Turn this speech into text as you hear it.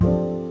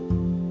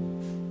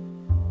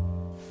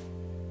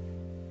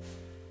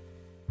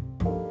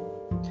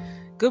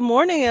Good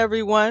morning,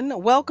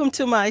 everyone. Welcome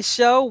to my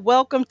show.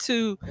 Welcome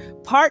to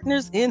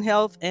Partners in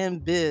Health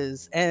and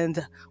Biz.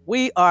 And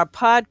we are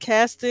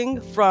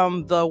podcasting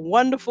from the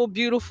wonderful,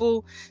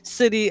 beautiful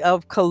city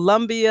of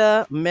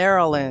Columbia,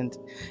 Maryland.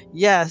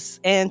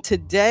 Yes, and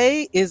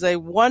today is a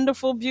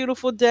wonderful,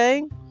 beautiful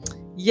day.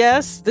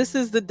 Yes, this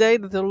is the day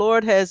that the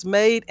Lord has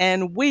made,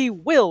 and we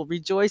will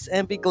rejoice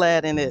and be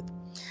glad in it.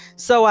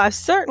 So I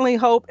certainly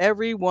hope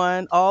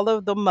everyone, all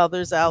of the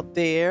mothers out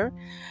there,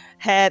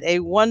 had a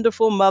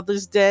wonderful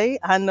Mother's Day.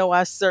 I know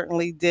I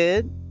certainly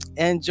did.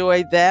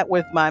 Enjoyed that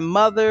with my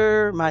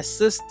mother, my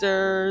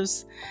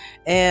sisters,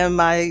 and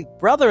my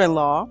brother in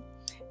law.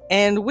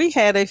 And we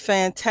had a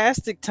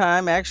fantastic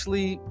time.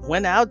 Actually,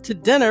 went out to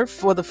dinner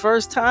for the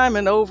first time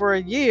in over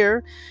a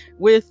year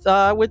with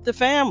the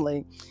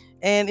family,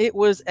 and it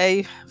was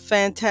a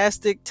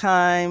fantastic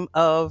time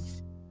of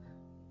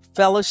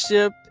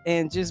fellowship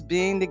and just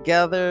being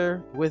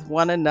together with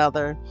one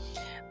another.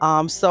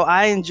 So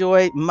I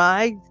enjoyed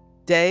my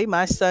day.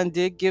 My son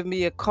did give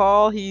me a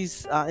call.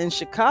 He's in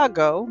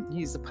Chicago.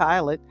 He's a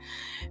pilot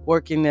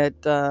working at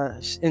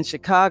in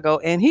Chicago,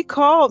 and he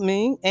called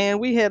me, and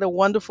we had a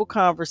wonderful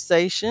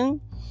conversation.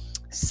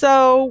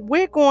 So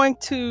we're going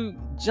to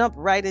jump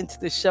right into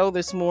the show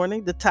this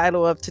morning. The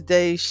title of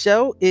today's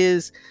show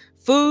is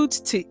 "Foods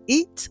to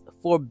Eat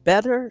for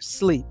Better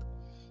Sleep."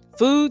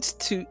 Foods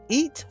to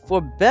eat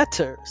for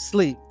better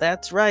sleep.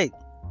 That's right.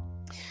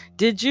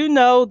 Did you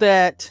know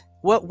that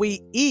what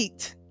we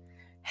eat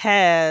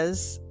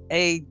has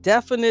a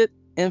definite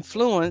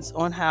influence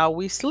on how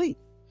we sleep?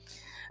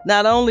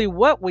 Not only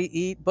what we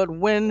eat, but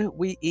when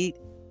we eat.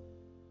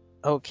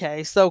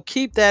 Okay, so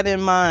keep that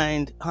in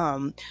mind.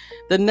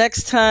 The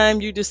next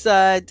time you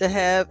decide to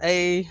have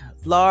a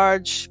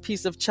large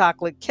piece of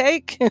chocolate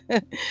cake,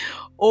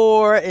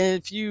 or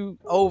if you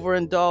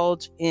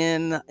overindulge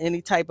in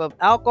any type of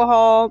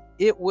alcohol,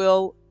 it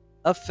will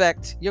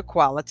affect your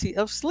quality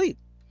of sleep.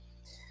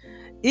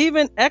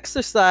 Even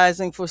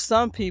exercising, for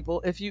some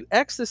people, if you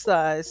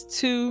exercise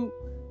too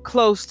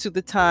close to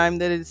the time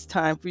that it's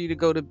time for you to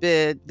go to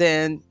bed,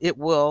 then it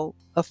will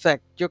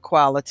affect your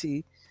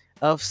quality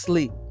of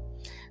sleep.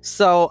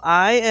 So,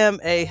 I am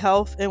a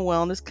health and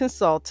wellness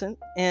consultant,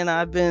 and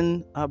I've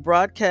been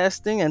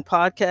broadcasting and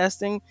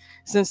podcasting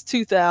since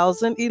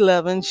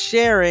 2011,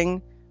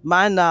 sharing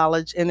my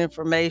knowledge and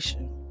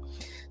information.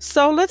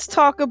 So, let's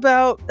talk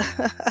about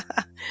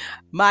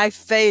my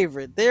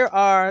favorite. There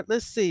are,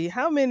 let's see,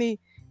 how many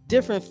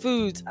different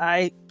foods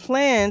I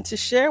plan to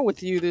share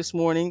with you this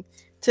morning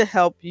to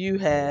help you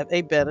have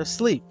a better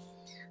sleep.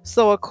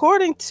 So,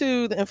 according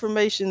to the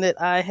information that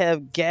I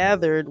have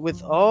gathered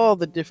with all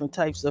the different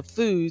types of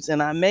foods,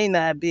 and I may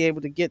not be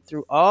able to get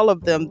through all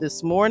of them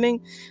this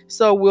morning,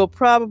 so we'll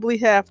probably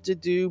have to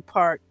do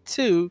part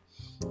two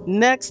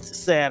next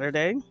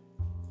Saturday.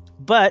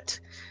 But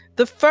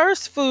the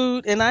first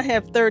food, and I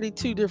have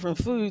 32 different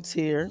foods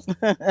here,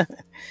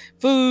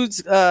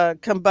 foods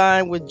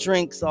combined with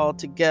drinks all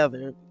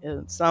together.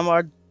 And some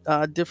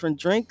are different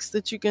drinks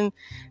that you can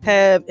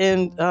have,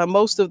 and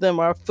most of them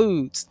are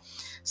foods.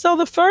 So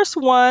the first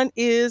one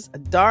is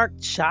dark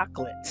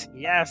chocolate.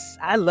 Yes,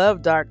 I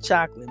love dark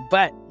chocolate.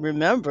 But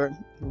remember,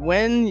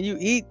 when you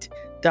eat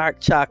dark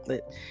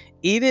chocolate,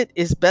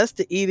 it's best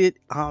to eat it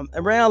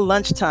around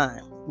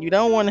lunchtime. You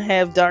don't want to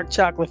have dark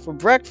chocolate for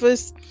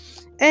breakfast,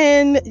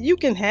 and you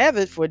can have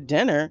it for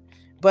dinner,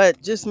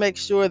 but just make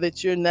sure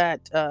that you're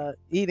not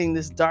eating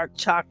this dark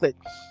chocolate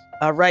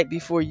right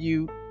before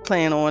you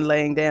plan on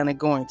laying down and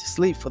going to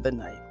sleep for the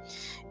night.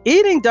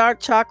 Eating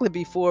dark chocolate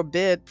before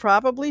bed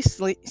probably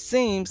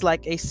seems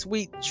like a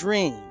sweet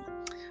dream,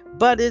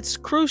 but it's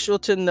crucial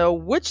to know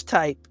which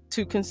type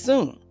to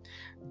consume.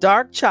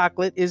 Dark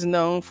chocolate is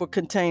known for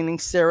containing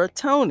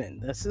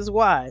serotonin. This is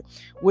why,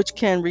 which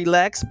can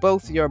relax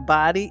both your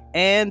body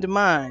and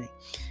mind.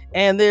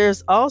 And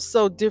there's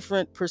also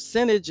different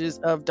percentages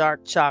of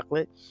dark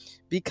chocolate,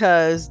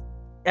 because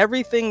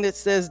everything that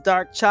says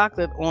dark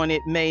chocolate on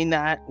it may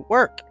not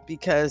work,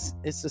 because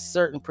it's a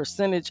certain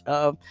percentage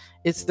of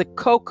it's the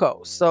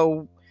cocoa.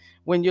 So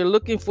when you're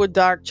looking for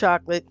dark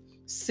chocolate,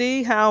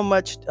 see how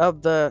much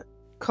of the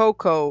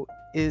cocoa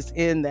is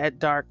in that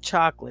dark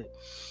chocolate,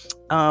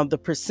 the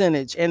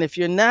percentage. And if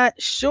you're not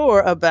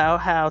sure about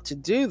how to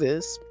do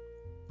this,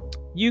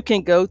 you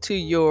can go to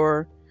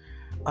your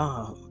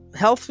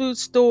health food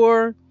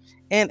store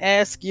and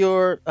ask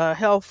your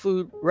health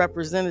food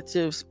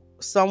representatives,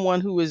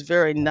 someone who is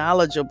very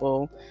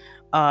knowledgeable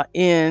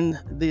in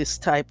this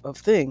type of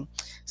thing.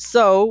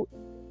 So,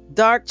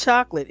 dark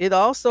chocolate, it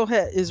also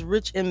is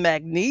rich in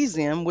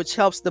magnesium, which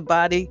helps the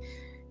body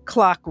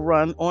clock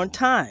run on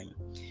time.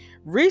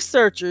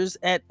 Researchers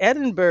at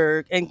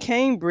Edinburgh and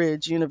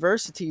Cambridge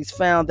universities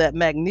found that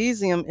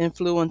magnesium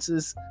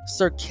influences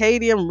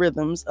circadian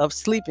rhythms of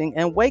sleeping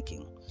and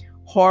waking,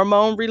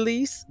 hormone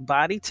release,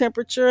 body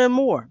temperature, and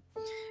more.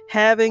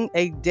 Having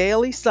a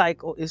daily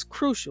cycle is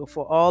crucial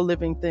for all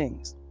living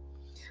things.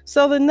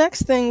 So the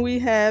next thing we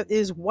have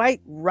is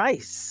white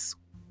rice.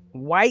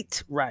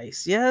 White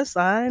rice. Yes,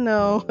 I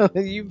know.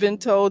 You've been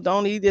told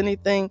don't eat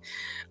anything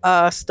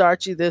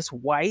starchy this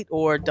white,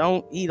 or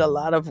don't eat a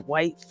lot of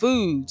white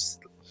foods.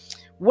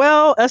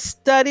 Well, a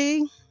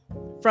study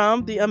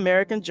from the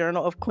American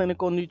Journal of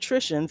Clinical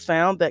Nutrition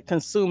found that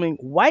consuming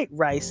white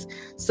rice,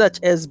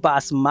 such as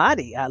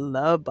basmati — I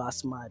love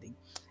basmati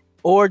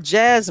 — or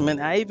jasmine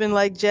 — I even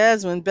like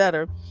jasmine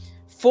better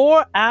 —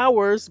 4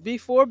 hours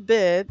before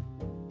bed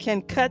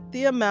can cut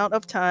the amount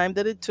of time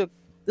that it took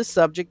the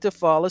subject to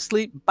fall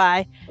asleep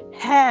by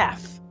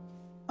half.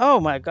 Oh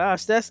my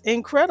gosh, that's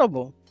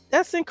incredible.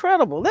 That's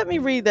incredible. Let me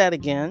read that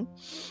again.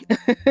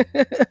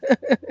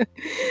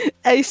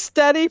 A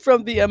study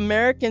from the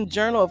American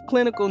Journal of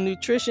Clinical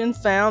Nutrition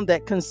found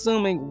that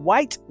consuming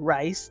white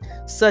rice,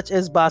 such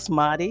as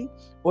basmati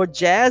or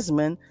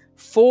jasmine,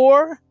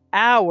 4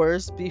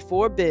 hours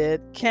before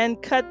bed can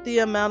cut the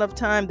amount of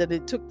time that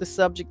it took the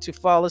subject to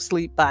fall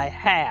asleep by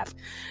half.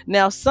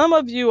 Now, some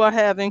of you are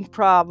having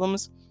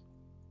problems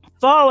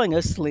falling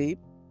asleep.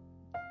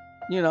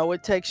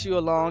 It takes you a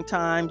long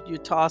time. You're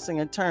tossing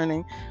and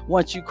turning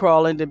once you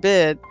crawl into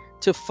bed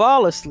to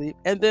fall asleep.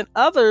 And then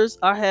others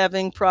are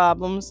having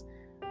problems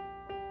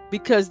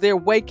because they're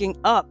waking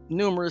up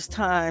numerous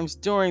times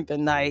during the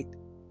night,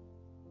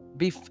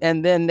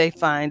 and then they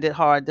find it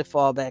hard to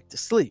fall back to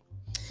sleep.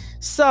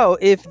 So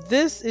if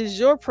this is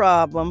your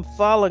problem,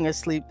 falling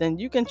asleep, then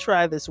you can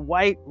try this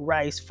white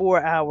rice,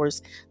 4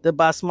 hours, the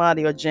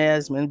basmati or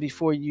jasmine,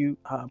 before you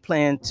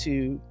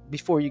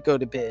go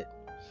to bed.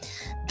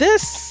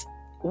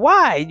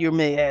 Why, you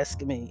may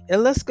ask me?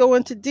 And let's go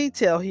into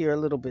detail here a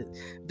little bit.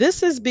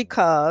 This is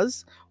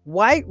because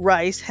white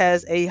rice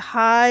has a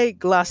high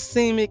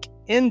glycemic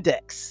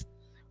index,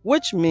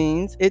 which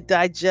means it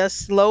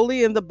digests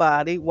slowly in the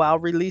body while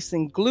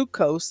releasing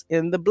glucose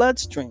in the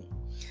bloodstream.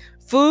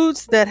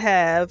 Foods that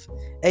have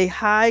a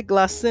high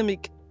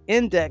glycemic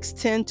index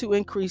tend to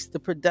increase the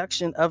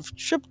production of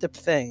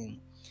tryptophan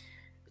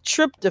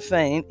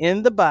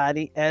in the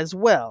body as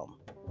well.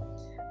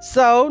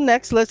 So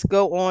next, let's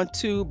go on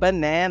to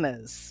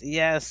bananas.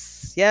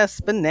 Yes,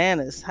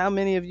 bananas. How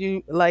many of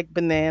you like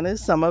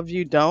bananas? Some of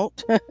you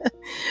don't.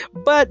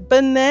 But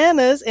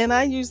bananas, and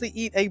I usually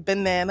eat a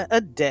banana a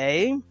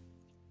day.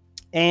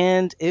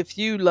 And if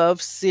you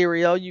love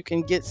cereal, you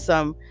can get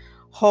some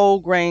whole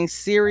grain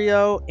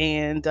cereal.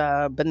 And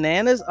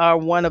bananas are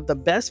one of the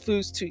best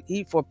foods to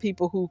eat for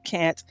people who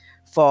can't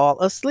fall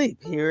asleep.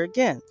 Here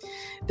again,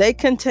 they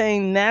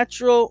contain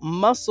natural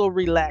muscle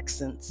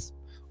relaxants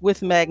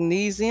with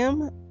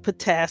magnesium,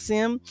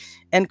 potassium,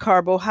 and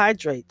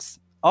carbohydrates.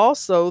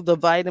 Also, the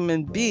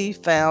vitamin B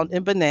found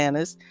in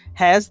bananas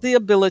has the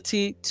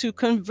ability to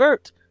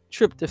convert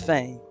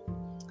tryptophan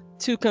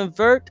into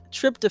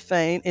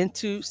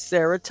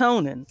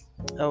serotonin.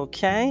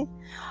 Okay?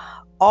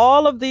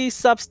 All of these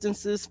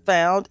substances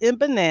found in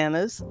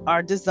bananas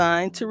are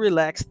designed to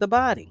relax the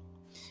body,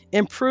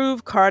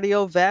 improve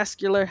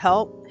cardiovascular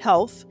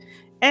health,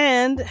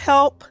 and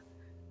help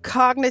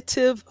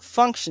cognitive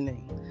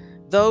functioning.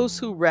 Those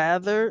who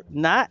rather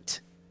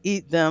not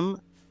eat them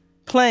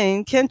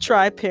plain can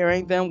try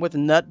pairing them with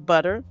nut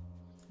butter,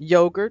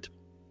 yogurt,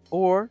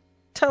 or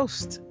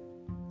toast.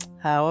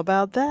 How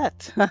about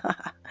that?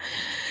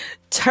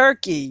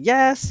 Turkey.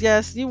 Yes.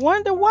 You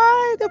wonder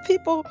why the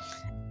people,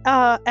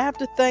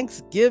 after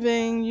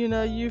Thanksgiving,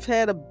 you've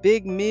had a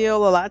big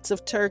meal, lots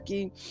of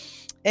turkey,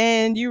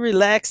 and you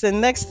relax, and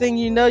next thing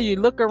you know, you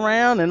look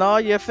around and all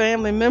your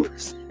family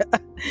members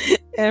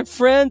and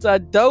friends are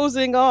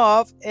dozing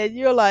off, and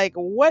you're like,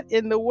 what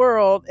in the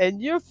world? And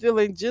you're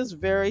feeling just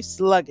very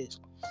sluggish.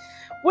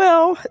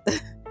 Well,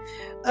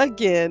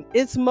 again,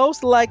 it's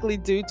most likely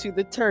due to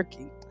the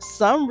turkey.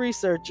 Some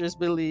researchers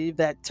believe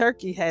that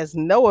turkey has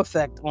no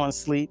effect on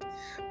sleep,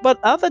 but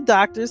other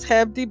doctors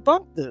have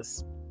debunked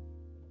this.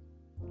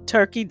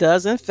 Turkey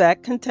does in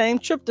fact contain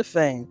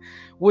tryptophan,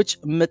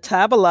 which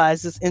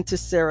metabolizes into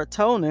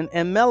serotonin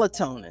and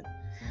melatonin.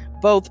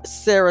 Both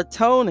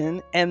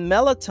serotonin and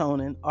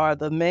melatonin are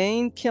the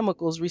main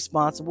chemicals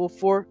responsible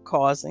for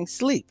causing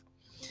sleep.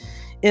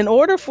 In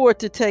order for it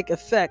to take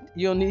effect,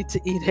 you'll need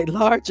to eat a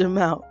large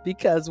amount,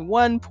 because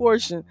one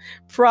portion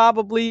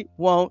probably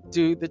won't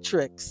do the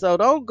trick. So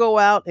don't go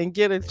out and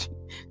get a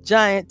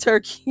giant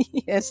turkey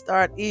and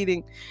start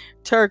eating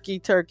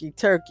turkey.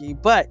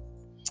 But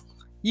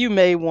you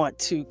may want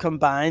to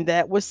combine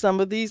that with some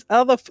of these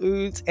other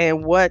foods,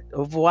 and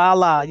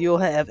voila, you'll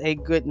have a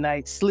good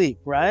night's sleep,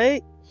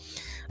 right?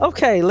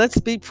 Okay, let's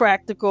be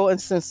practical and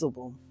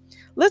sensible.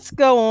 Let's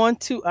go on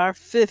to our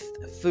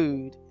fifth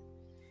food.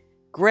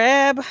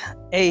 Grab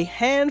a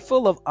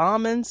handful of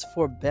almonds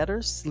for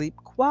better sleep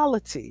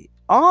quality.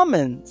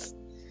 Almonds.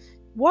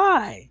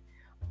 Why?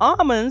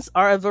 Almonds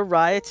are a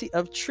variety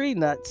of tree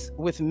nuts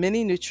with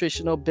many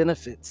nutritional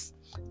benefits.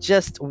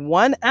 Just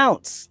 1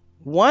 ounce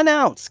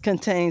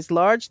contains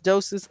large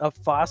doses of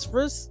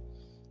phosphorus,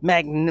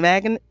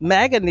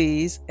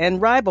 manganese,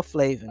 and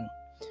riboflavin.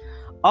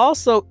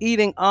 Also,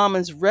 eating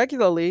almonds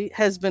regularly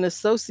has been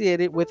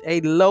associated with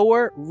a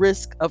lower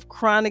risk of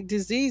chronic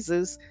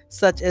diseases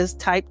such as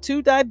type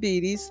 2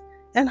 diabetes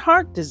and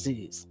heart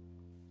disease.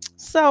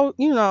 So,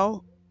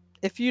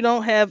 if you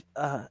don't have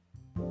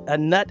a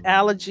nut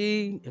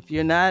allergy, if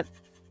you're not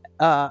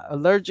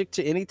allergic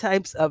to any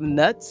types of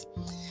nuts,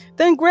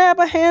 then grab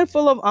a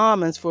handful of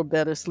almonds for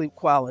better sleep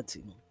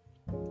quality.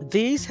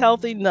 These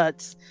healthy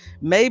nuts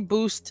may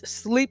boost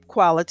sleep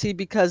quality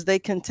because they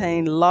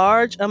contain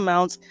large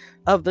amounts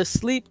of the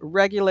sleep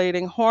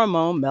regulating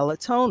hormone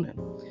melatonin.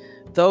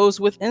 Those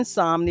with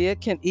insomnia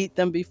can eat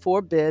them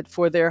before bed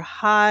for their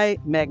high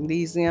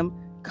magnesium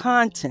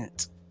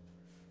content.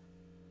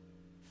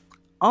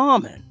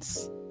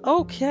 Almonds.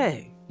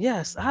 Okay.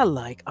 Yes, I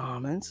like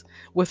almonds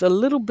with a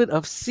little bit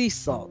of sea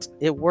salt.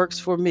 It works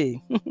for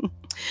me.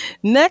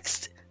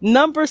 Next,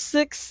 number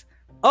 6,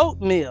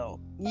 oatmeal.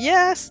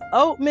 Yes,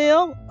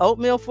 oatmeal.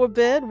 Oatmeal for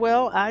bed.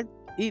 Well, I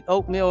eat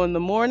oatmeal in the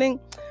morning,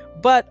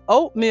 but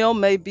oatmeal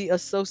may be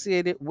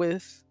associated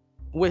with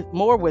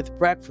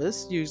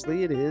breakfast,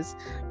 usually it is,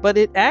 but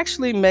it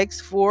actually makes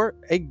for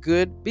a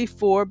good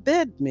before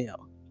bed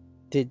meal.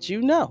 Did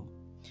you know?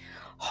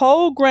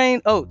 Whole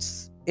grain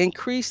oats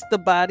increase the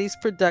body's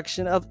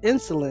production of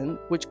insulin,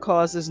 which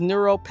causes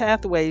neural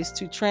pathways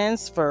to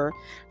transfer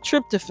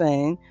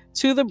tryptophan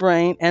to the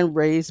brain and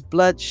raise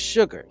blood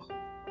sugar.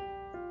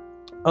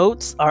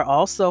 Oats are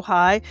also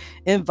high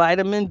in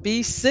vitamin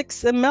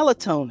B6 and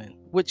melatonin,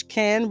 which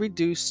can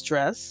reduce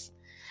stress,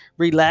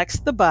 relax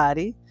the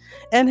body,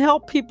 and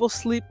help people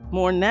sleep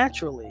more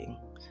naturally.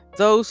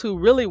 Those who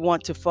really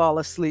want to fall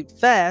asleep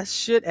fast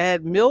should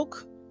add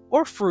milk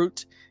or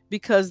fruit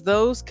because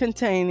those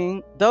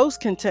contain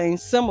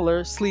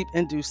similar sleep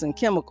inducing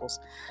chemicals.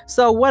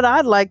 So what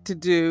I'd like to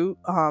do,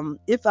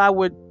 if I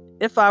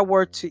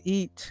were to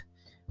eat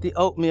the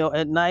oatmeal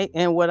at night,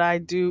 and what I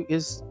do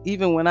is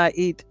even when I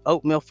eat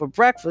oatmeal for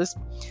breakfast,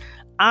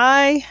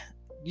 I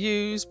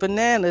use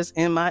bananas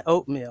in my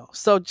oatmeal.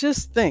 So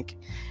just think,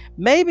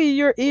 maybe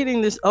you're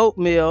eating this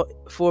oatmeal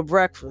for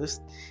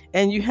breakfast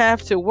and you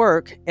have to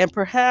work, and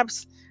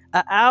perhaps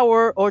an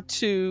hour or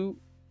two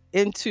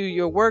into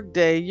your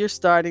workday, you're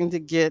starting to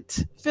get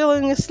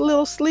feeling a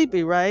little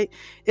sleepy, right?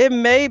 It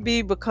may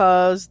be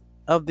because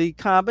of the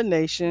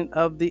combination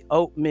of the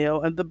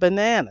oatmeal and the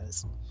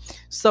bananas.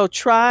 So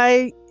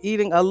try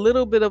eating a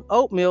little bit of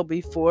oatmeal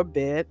before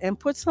bed and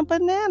put some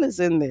bananas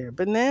in there.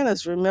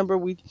 Bananas, remember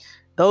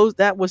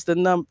that was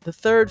the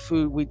third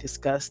food we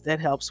discussed that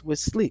helps with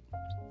sleep.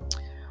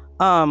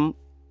 Um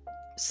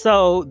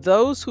so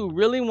those who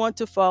really want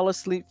to fall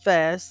asleep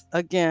fast,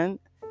 again,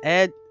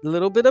 add a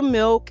little bit of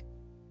milk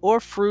or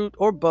fruit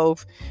or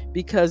both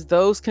because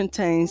those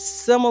contain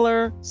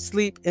similar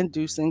sleep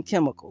inducing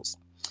chemicals.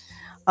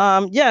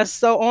 Yes,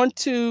 so on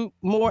to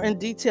more in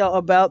detail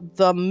about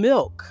the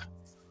milk.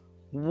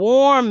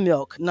 Warm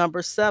milk,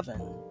 number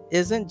 7,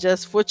 isn't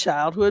just for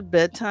childhood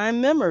bedtime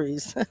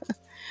memories.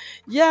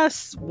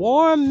 Yes,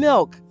 warm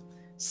milk.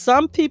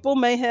 Some people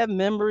may have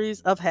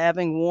memories of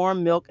having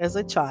warm milk as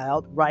a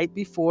child right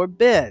before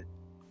bed.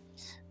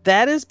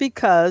 That is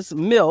because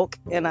milk,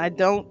 and I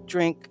don't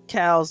drink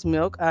cow's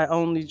milk. I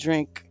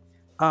drink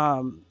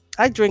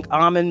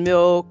almond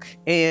milk,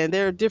 and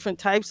there are different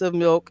types of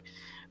milk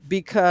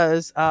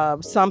because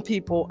some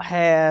people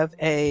have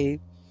they're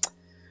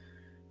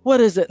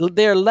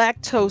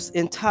lactose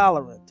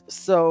intolerant.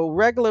 So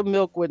regular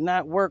milk would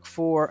not work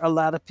for a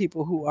lot of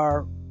people who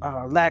are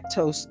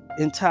lactose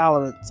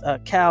intolerant,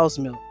 cow's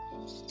milk.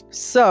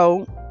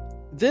 So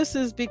this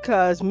is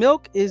because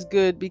milk is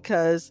good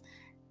because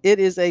it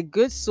is a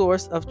good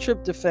source of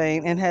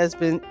tryptophan and has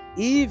been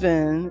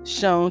even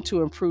shown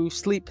to improve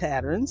sleep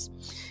patterns.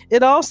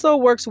 It also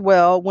works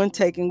well when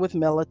taken with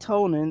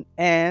melatonin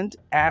and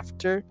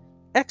after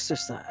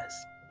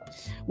exercise.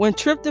 When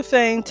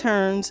tryptophan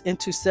turns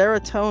into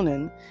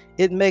serotonin,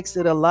 it makes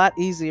it a lot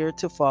easier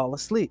to fall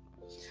asleep.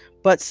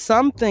 But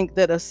some think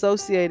that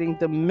associating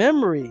the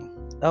memory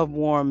of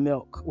warm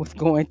milk with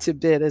going to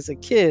bed as a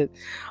kid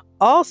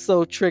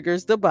also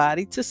triggers the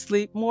body to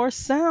sleep more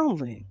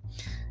soundly.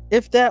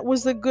 If that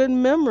was a good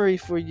memory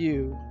for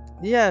you,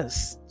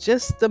 yes,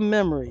 just the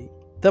memory.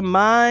 The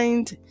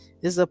mind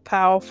is a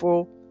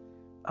powerful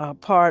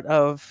part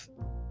of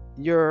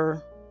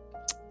your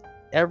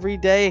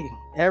everyday.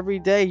 Every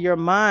day, your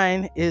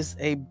mind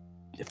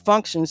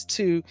functions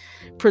to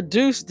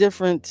produce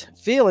different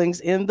feelings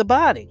in the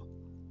body.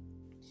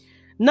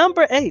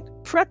 Number 8,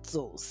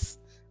 pretzels.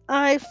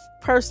 I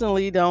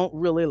personally don't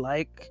really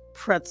like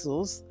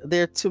pretzels.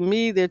 To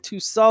me, they're too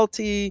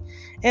salty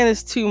and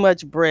it's too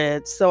much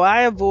bread. So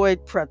I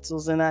avoid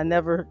pretzels, and I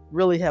never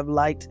really have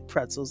liked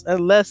pretzels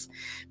unless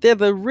they're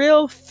the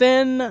real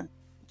thin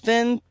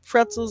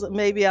pretzels.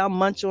 Maybe I'll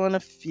munch on a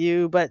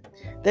few, but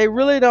they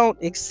really don't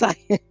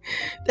excite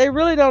they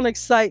really don't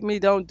excite me,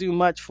 don't do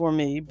much for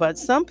me. But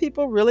some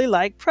people really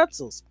like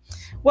pretzels.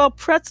 Well,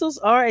 pretzels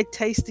are a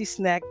tasty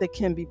snack that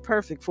can be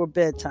perfect for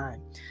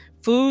bedtime.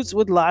 Foods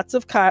with lots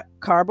of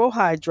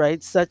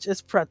carbohydrates, such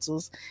as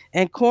pretzels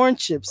and corn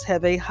chips,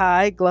 have a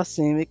high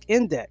glycemic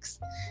index.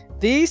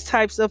 These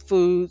types of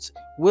foods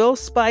will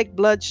spike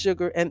blood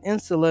sugar and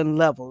insulin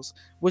levels,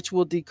 which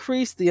will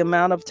decrease the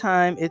amount of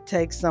time it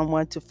takes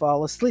someone to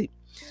fall asleep.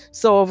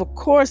 So, of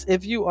course,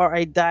 if you are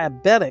a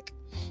diabetic,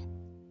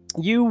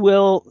 you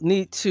will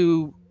need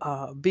to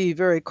be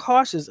very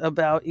cautious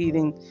about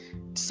eating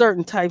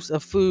certain types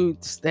of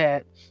foods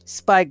that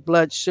spike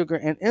blood sugar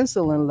and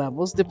insulin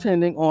levels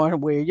depending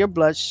on where your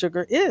blood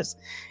sugar is.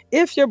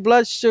 If your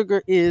blood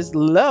sugar is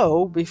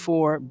low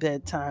before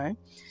bedtime,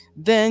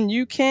 then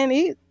you can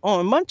eat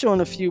on munch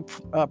on a few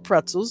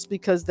pretzels,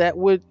 because that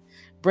would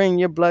bring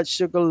your blood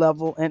sugar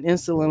level and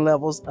insulin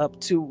levels up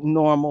to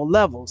normal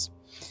levels.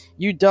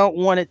 You don't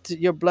want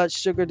your blood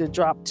sugar to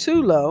drop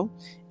too low,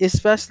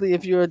 especially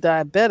if you're a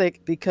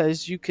diabetic,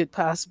 because you could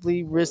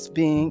possibly risk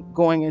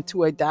going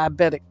into a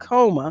diabetic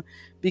coma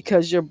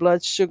because your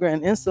blood sugar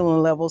and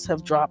insulin levels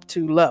have dropped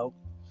too low.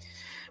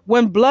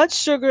 When blood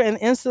sugar and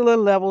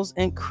insulin levels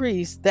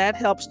increase, that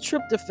helps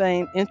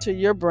tryptophan enter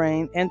your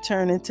brain and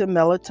turn into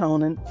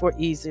melatonin for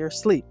easier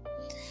sleep.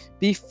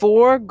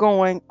 Before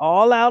going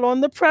all out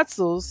on the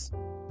pretzels,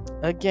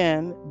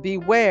 again,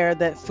 beware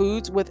that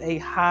foods with a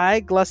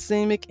high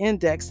glycemic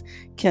index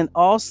can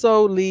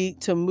also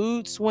lead to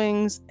mood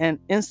swings and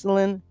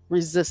insulin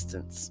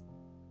resistance.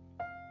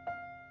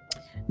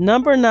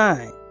 Number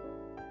 9,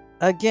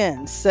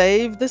 again,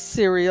 save the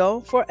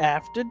cereal for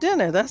after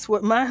dinner. That's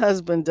what my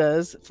husband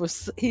does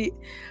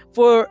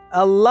for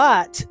a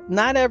lot,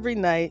 not every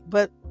night,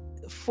 but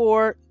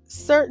for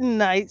certain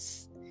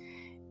nights.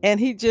 And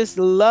he just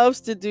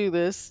loves to do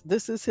this.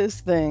 This is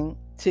his thing,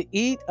 to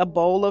eat a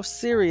bowl of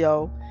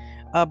cereal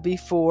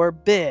before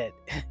bed.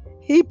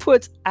 He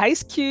puts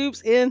ice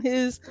cubes in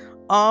his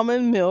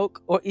almond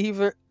milk, or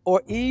either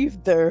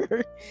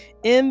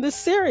in the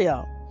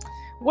cereal.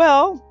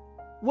 Well,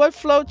 what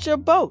floats your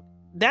boat?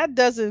 That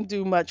doesn't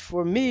do much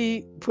for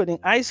me, putting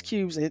ice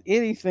cubes in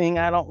anything.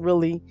 I don't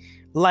really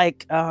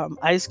like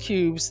ice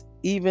cubes,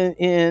 even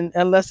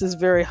unless it's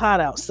very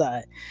hot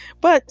outside.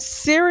 But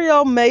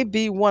cereal may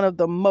be one of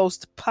the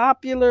most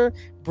popular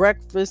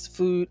breakfast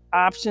food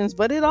options,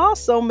 but it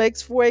also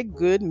makes for a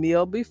good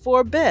meal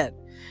before bed.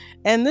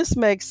 And this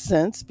makes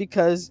sense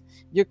because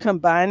you're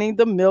combining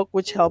the milk,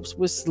 which helps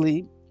with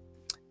sleep.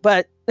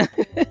 But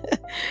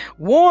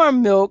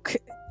warm milk,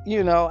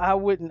 I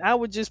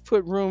would just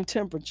put room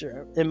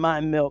temperature in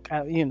my milk,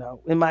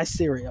 in my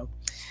cereal.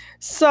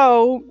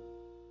 So,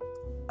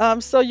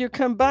 so you're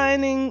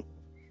combining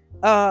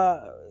uh,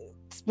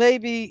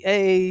 maybe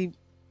a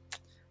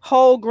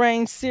whole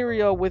grain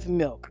cereal with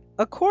milk.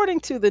 According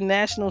to the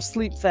National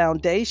Sleep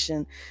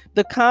Foundation,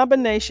 the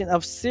combination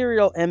of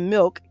cereal and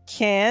milk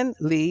can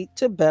lead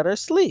to better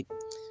sleep.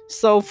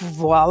 So,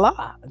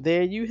 voila,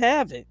 there you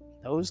have it,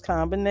 those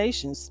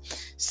combinations.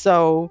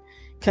 So,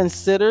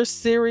 consider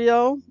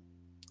cereal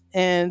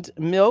and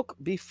milk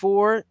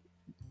before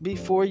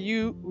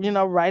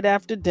right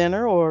after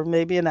dinner, or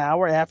maybe an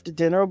hour after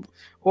dinner,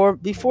 or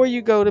before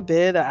you go to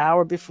bed, an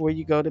hour before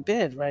you go to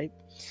bed, right?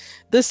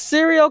 The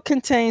cereal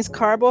contains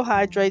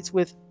carbohydrates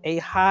with a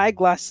high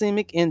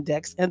glycemic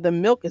index, and the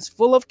milk is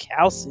full of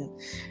calcium.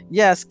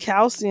 Yes,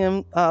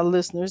 calcium,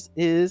 listeners,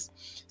 is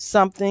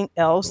something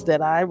else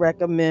that I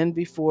recommend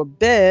before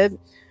bed.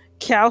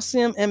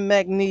 Calcium and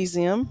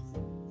magnesium.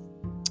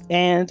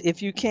 And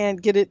if you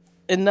can't get it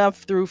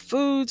enough through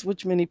foods,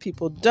 which many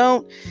people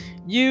don't,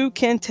 you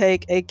can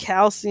take a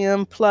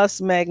calcium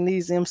plus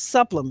magnesium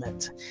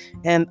supplement.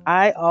 And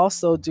I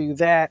also do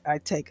that. I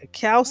take a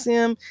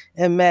calcium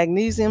and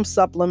magnesium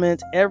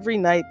supplement every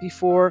night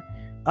before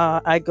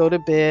I go to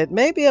bed,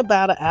 maybe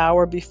about an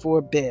hour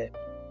before bed.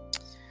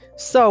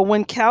 So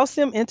when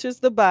calcium enters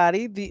the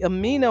body, the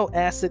amino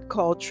acid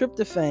called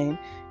tryptophan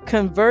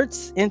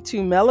converts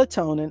into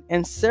melatonin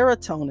and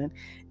serotonin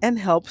and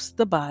helps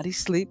the body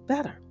sleep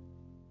better.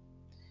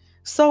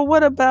 So,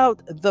 what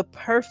about the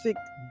perfect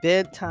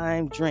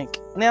bedtime drink?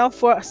 Now,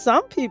 for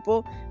some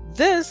people,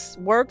 this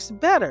works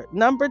better.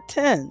 Number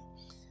 10,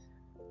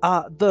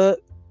 and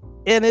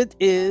it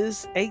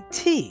is a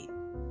tea.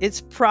 It's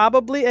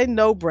probably a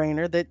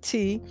no-brainer that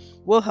tea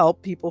will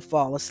help people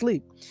fall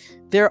asleep.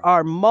 There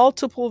are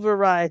multiple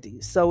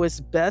varieties, so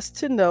it's best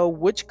to know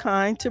which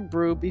kind to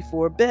brew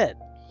before bed.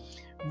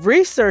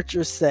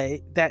 Researchers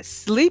say that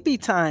sleepy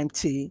time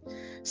tea,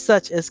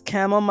 such as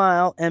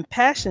chamomile and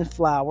passion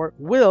flower,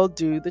 will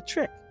do the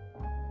trick.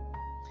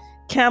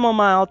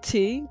 Chamomile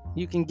tea,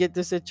 you can get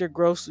this at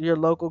your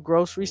local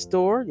grocery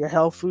store, your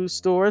health food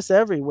stores,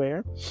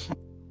 everywhere.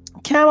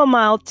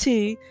 Chamomile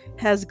tea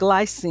has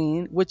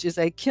glycine, which is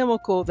a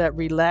chemical that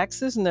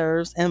relaxes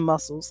nerves and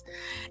muscles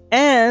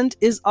and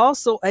is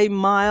also a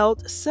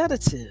mild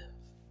sedative.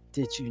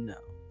 Did you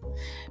know?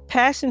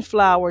 Passion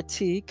flower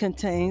tea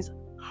contains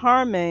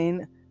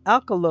harmine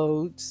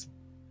alkaloids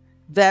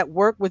that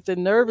work with the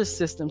nervous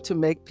system to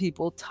make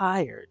people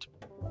tired.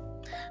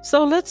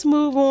 So let's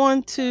move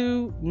on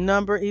to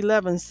number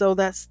 11. So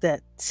that's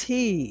that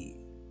tea.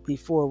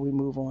 Before we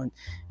move on,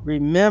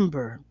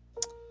 remember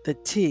the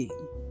tea,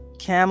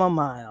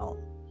 chamomile,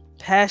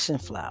 passion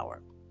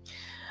flower.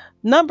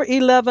 Number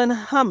 11,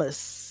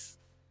 hummus.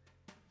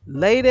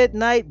 Late at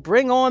night,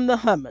 bring on the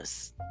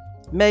hummus.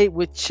 Made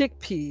with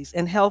chickpeas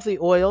and healthy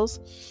oils,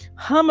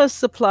 hummus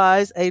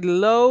supplies a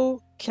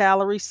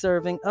low-calorie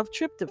serving of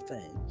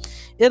tryptophan.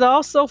 It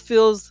also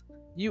fills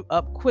you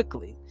up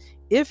quickly.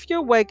 If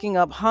you're waking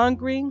up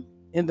hungry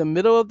in the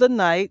middle of the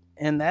night,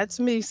 and that's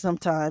me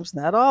sometimes,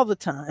 not all the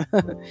time,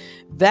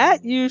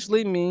 that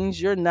usually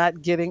means you're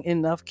not getting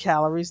enough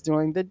calories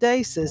during the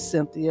day, says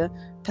Cynthia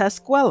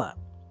Pasquella.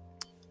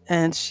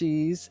 And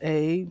she's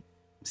a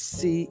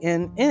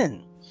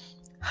CNN.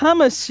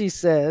 Hummus, she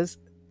says,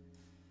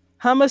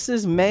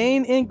 hummus's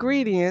main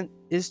ingredient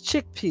is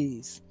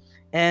chickpeas,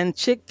 and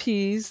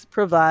chickpeas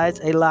provides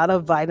a lot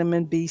of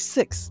vitamin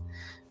B6.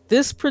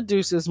 This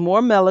produces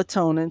more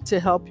melatonin to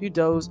help you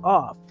doze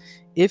off.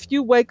 If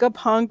you wake up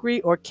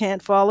hungry or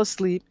can't fall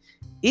asleep,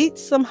 eat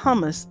some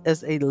hummus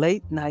as a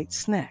late night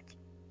snack.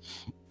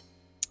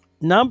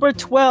 Number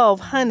 12,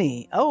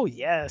 honey. Oh,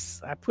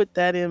 yes. I put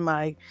that in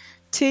my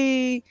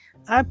tea.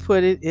 I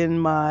put it in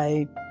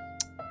my,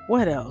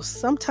 what else?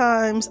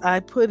 Sometimes I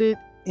put it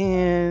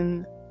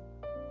in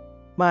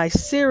my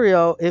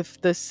cereal if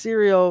the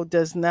cereal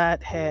does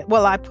not have,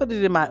 well, I put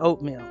it in my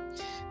oatmeal.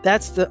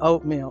 That's the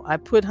oatmeal. I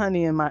put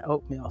honey in my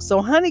oatmeal.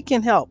 So honey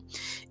can help.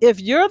 If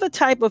you're the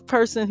type of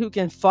person who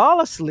can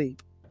fall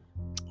asleep,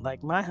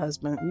 like my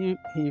husband,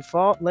 he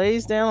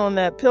lays down on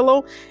that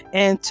pillow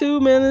and 2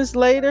 minutes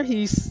later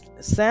he's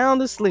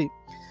sound asleep.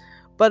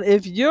 But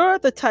if you're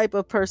the type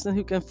of person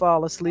who can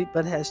fall asleep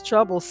but has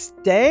trouble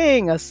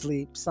staying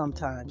asleep,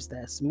 sometimes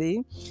that's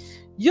me,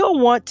 you'll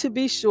want to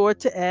be sure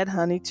to add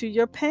honey to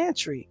your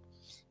pantry.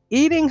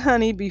 Eating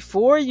honey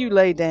before you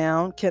lay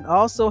down can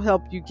also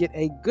help you get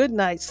a good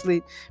night's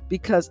sleep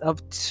because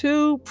of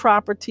two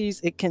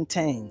properties it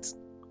contains.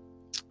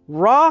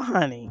 Raw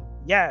honey,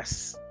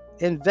 yes,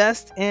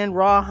 invest in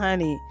raw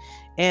honey.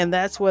 And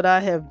that's what I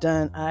have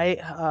done.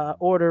 I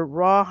ordered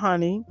raw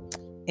honey,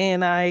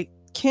 and I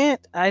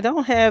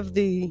don't have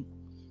the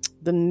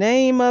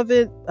name of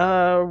it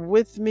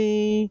with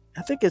me.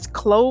 I think it's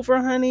clover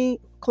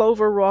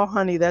raw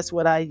honey. That's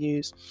what I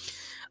use.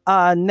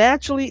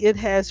 Naturally, it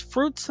has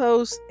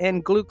fructose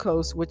and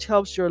glucose, which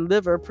helps your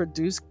liver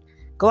produce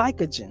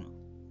glycogen.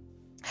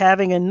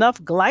 Having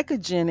enough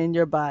glycogen in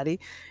your body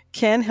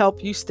can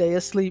help you stay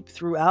asleep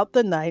throughout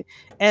the night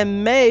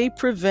and may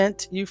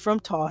prevent you from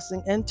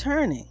tossing and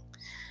turning.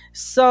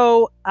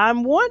 So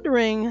I'm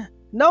wondering,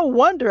 no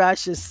wonder I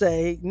should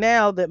say,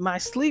 now that my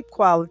sleep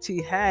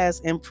quality has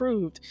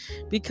improved,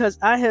 because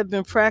I have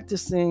been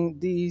practicing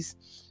these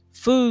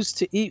foods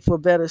to eat for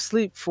better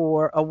sleep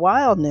for a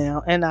while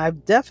now, and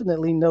I've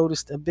definitely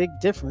noticed a big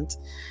difference.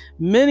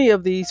 Many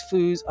of these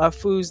foods are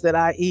foods that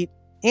I eat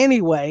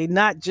anyway,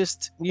 not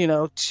just,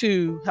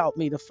 to help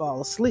me to fall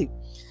asleep.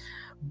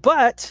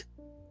 But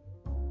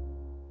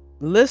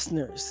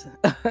listeners,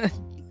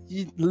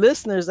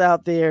 listeners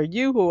out there,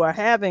 you who are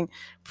having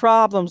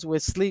problems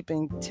with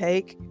sleeping,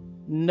 take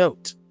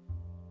note.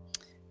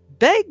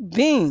 Baked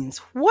beans.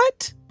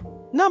 What?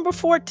 Number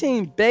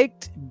 14,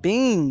 baked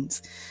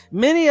beans.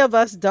 Many of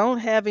us don't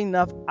have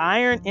enough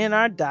iron in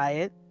our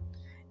diet,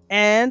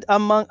 and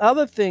among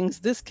other things,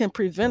 this can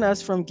prevent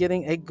us from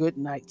getting a good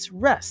night's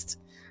rest.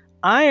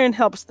 Iron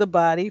helps the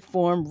body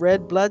form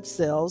red blood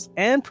cells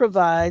and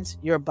provides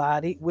your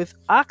body with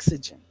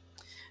oxygen.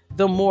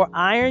 The more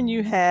iron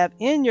you have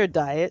in your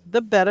diet,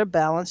 the better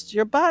balanced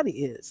your body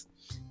is.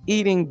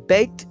 Eating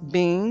baked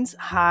beans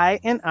high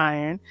in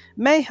iron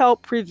may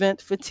help prevent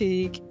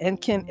fatigue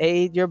and can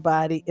aid your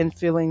body in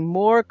feeling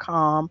more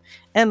calm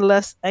and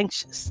less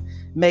anxious,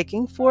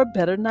 making for a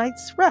better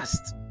night's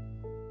rest.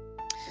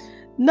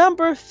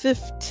 Number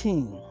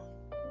 15,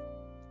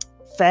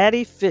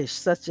 fatty fish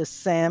such as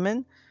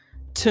salmon,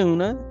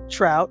 tuna,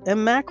 trout,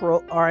 and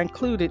mackerel are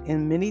included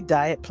in many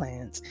diet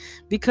plans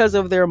because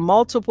of their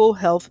multiple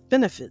health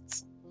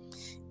benefits.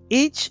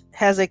 Each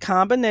has a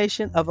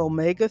combination of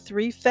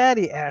omega-3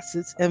 fatty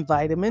acids and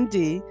vitamin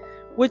D,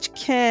 which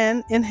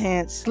can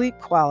enhance sleep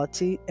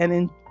quality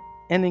and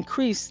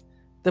increase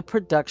the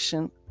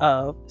production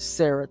of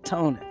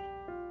serotonin.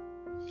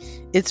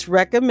 It's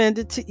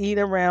recommended to eat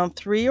around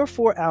 3 or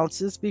 4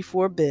 ounces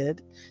before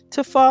bed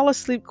to fall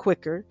asleep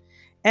quicker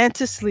and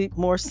to sleep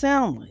more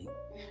soundly.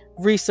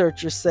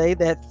 Researchers say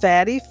that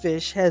fatty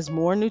fish has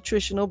more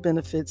nutritional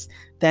benefits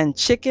than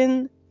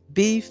chicken,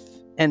 beef,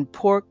 and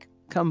pork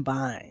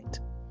combined.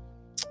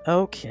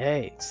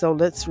 Okay, so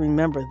let's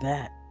remember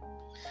that.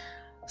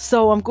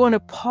 So I'm going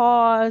to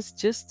pause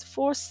just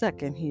for a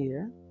second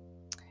here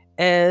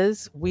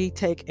as we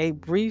take a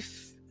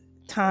brief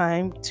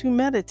time to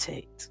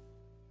meditate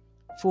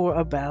for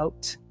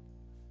about,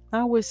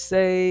 I would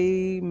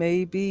say,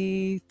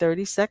 maybe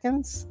 30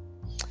 seconds.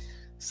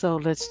 So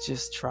let's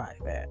just try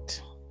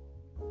that.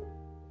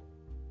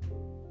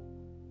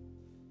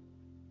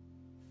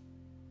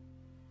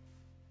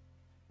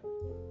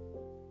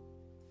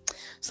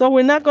 So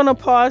we're not going to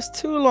pause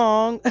too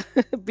long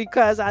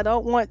because I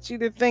don't want you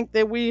to think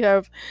that we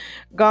have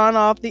gone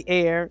off the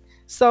air.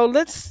 So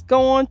let's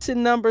go on to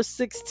number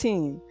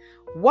 16.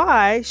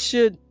 Why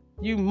should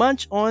you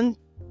munch on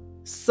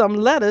some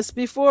lettuce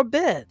before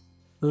bed?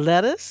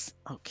 Lettuce?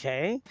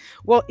 Okay.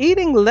 Well,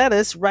 eating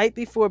lettuce right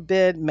before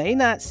bed may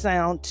not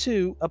sound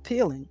too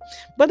appealing,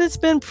 but it's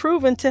been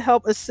proven to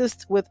help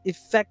assist with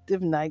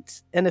effective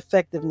night's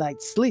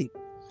sleep.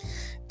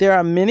 There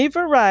are many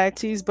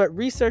varieties, but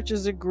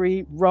researchers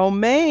agree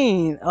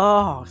romaine.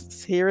 Oh,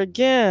 here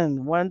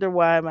again. Wonder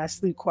why my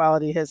sleep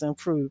quality has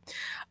improved.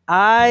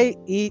 I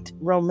eat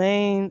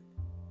romaine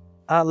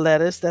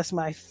lettuce. That's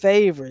my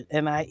favorite.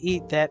 And I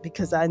eat that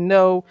because I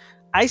know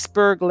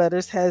iceberg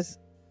lettuce has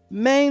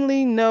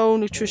mainly no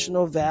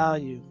nutritional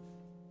value.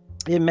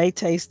 It may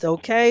taste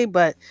okay,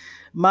 but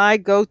my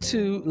go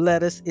to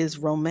lettuce is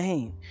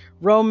romaine.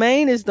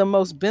 Romaine is the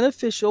most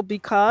beneficial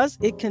because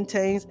it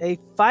contains a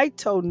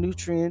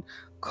phytonutrient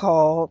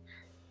called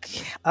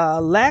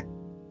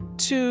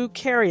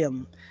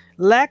lactucarium.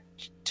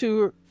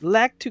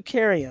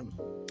 Lactucarium.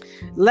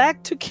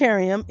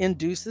 Lactucarium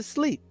induces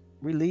sleep,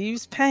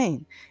 relieves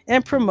pain,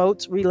 and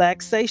promotes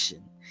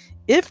relaxation.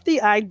 If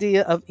the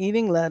idea of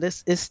eating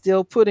lettuce is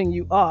still putting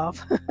you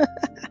off,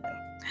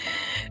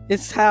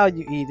 it's how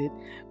you eat it.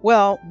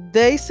 Well,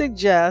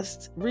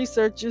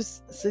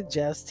 researchers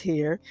suggest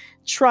here,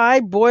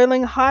 try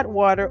boiling hot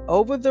water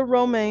over the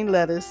romaine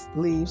lettuce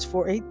leaves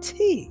for a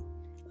tea.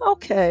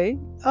 Okay,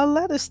 a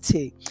lettuce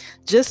tea.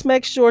 Just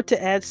make sure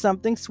to add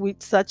something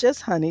sweet, such as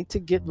honey, to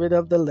get rid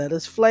of the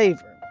lettuce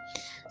flavor.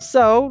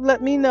 So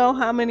let me know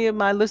how many of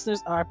my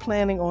listeners are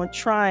planning on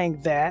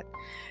trying that.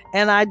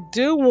 And I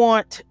do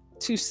want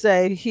to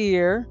say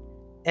here,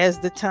 as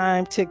the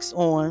time ticks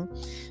on,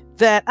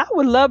 that I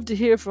would love to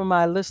hear from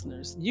my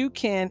listeners. You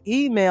can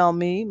email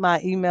me.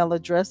 My email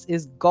address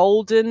is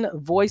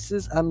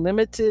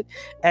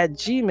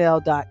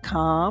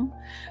goldenvoicesunlimited@gmail.com.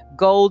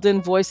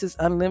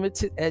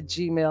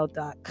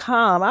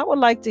 Goldenvoicesunlimited@gmail.com. I would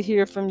like to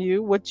hear from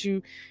you what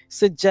you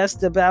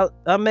suggest about,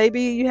 maybe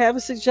you have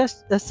a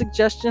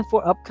suggestion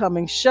for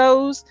upcoming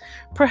shows.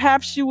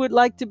 Perhaps you would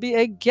like to be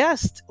a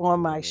guest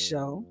on my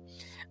show.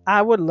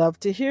 I would love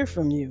to hear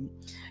from you.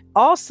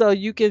 Also,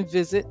 you can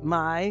visit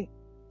my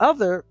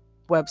other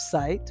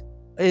website,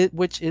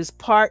 which is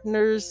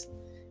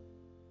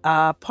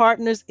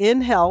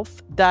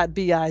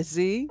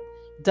partnersinhealth.biz,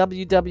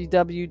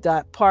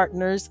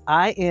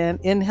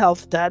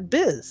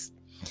 www.partnersinhealth.biz.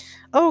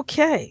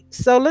 Okay,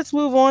 so let's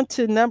move on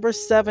to number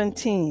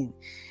 17.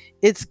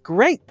 It's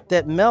great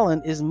that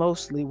melon is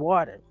mostly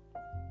water.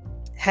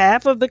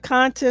 Half of the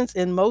contents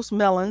in most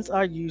melons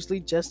are usually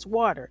just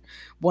water.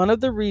 One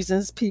of the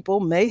reasons people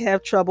may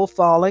have trouble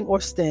falling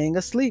or staying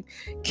asleep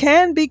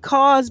can be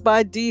caused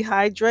by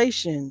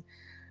dehydration.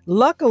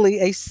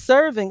 Luckily, a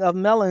serving of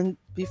melon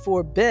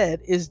before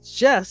bed is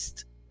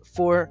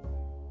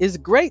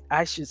great,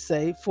 I should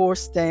say, for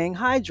staying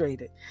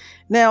hydrated.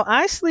 Now,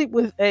 I sleep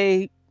with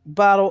a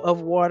bottle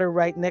of water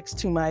right next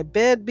to my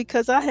bed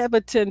because I have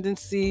a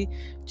tendency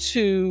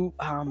to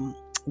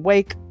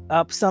wake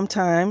up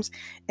sometimes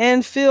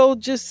and feel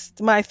just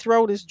my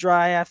throat is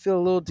dry. I feel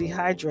a little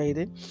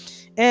dehydrated.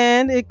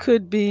 And it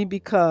could be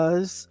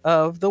because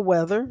of the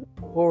weather,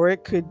 or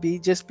it could be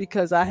just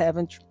because I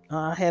haven't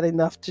had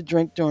enough to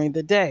drink during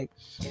the day.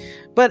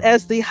 But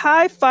as the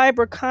high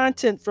fiber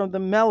content from the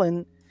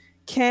melon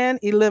can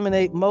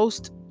eliminate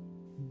most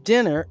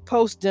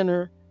post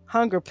dinner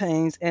hunger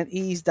pains and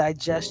ease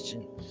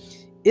digestion.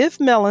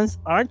 If melons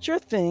aren't your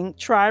thing,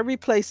 try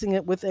replacing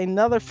it with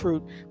another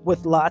fruit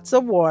with lots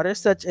of water,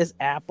 such as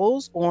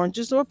apples,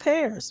 oranges, or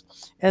pears.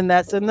 And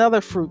that's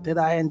another fruit that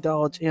I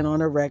indulge in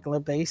on a regular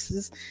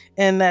basis.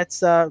 And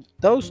that's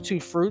those two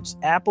fruits,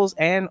 apples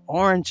and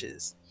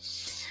oranges.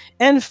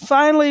 And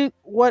finally,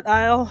 what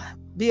I'll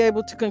be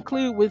able to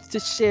conclude with to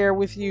share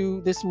with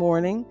you this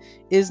morning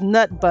is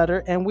nut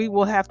butter. And we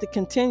will have to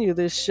continue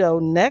this show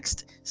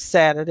next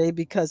Saturday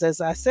because,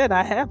 as I said,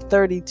 I have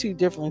 32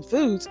 different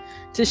foods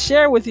to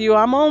share with you.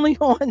 I'm only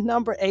on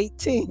number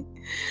 18.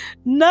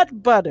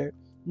 Nut butter.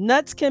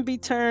 Nuts can be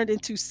turned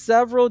into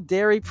several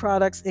dairy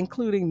products,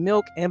 including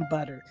milk and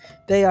butter.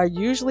 They are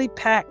usually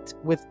packed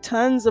with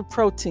tons of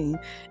protein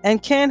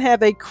and can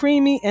have a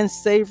creamy and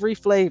savory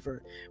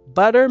flavor.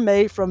 Butter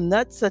made from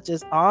nuts such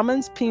as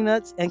almonds,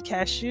 peanuts, and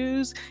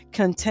cashews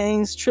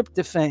contains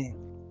tryptophan.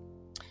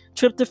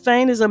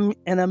 Tryptophan is an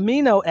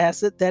amino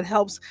acid that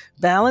helps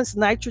balance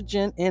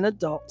nitrogen in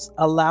adults,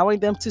 allowing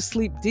them to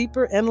sleep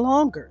deeper and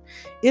longer.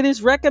 It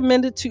is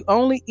recommended to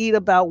only eat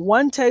about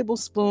 1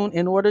 tablespoon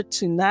in order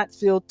to not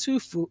feel too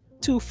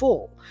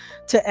full.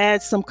 To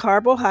add some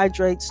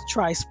carbohydrates,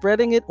 try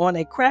spreading it on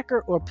a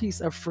cracker or piece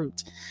of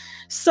fruit.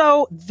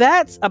 So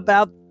that's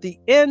about the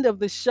end of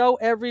the show,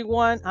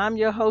 everyone. I'm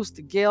your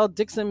host, Gail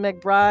Dixon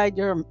McBride,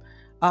 your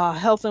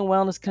health and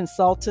wellness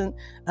consultant.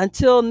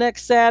 Until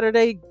next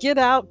Saturday, get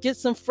out, get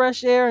some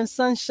fresh air and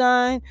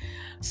sunshine,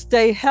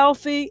 stay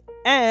healthy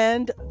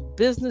and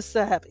business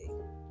savvy.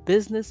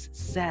 Business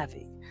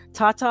savvy.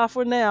 Ta-ta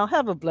for now.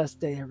 Have a blessed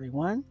day,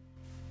 everyone.